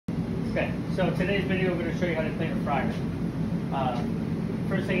Okay, so today's video we're going to show you how to clean a fryer.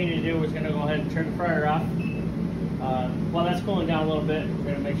 First thing you need to do is going to go ahead and turn the fryer off. While that's cooling down a little bit, we're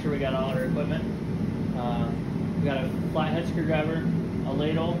going to make sure we got all our equipment. We got a flathead screwdriver, a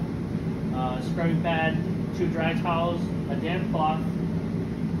ladle, a scrubbing pad, 2 dry towels, a damp cloth,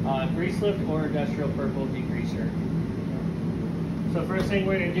 grease lift or industrial purple degreaser. So first thing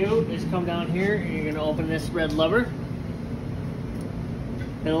we're going to do is come down here and you're going to open this red lever.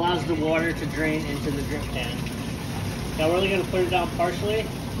 It allows the water to drain into the drip pan. Now we're only going to put it down partially,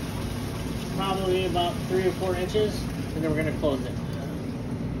 probably about 3 or 4 inches, and then we're going to close it.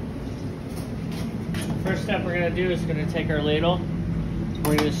 First step we're going to do is we're going to take our ladle,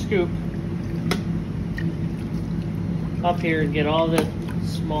 we're going to scoop up here and get all the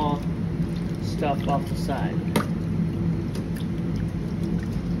small stuff off the side.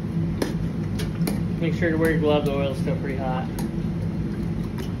 Make sure to wear your glove, the oil's still pretty hot.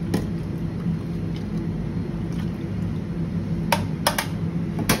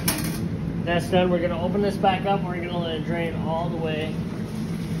 That's done, we're going to open this back up and we're going to let it drain all the way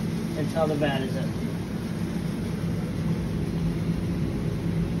until the vat is empty.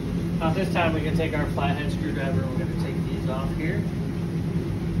 Now this time we can take our flathead screwdriver and we're going to take these off here.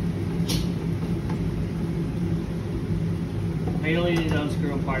 Now you only need to unscrew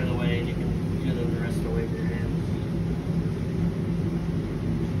them part of the way and you can do them the rest of the way with your hands.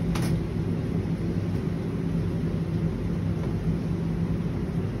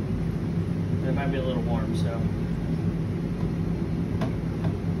 It might be a little warm, so.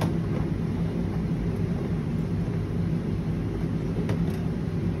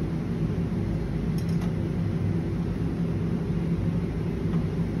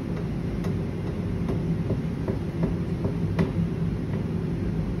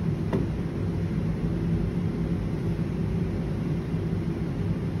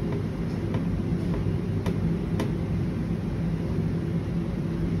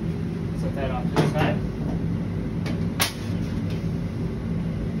 Set that off to the side.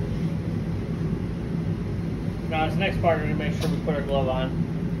 Now this next part, we're going to make sure we put our glove on.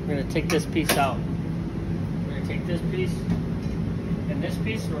 We're going to take this piece out. We're going to take this piece and this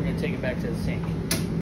piece, and we're going to take it back to the sink.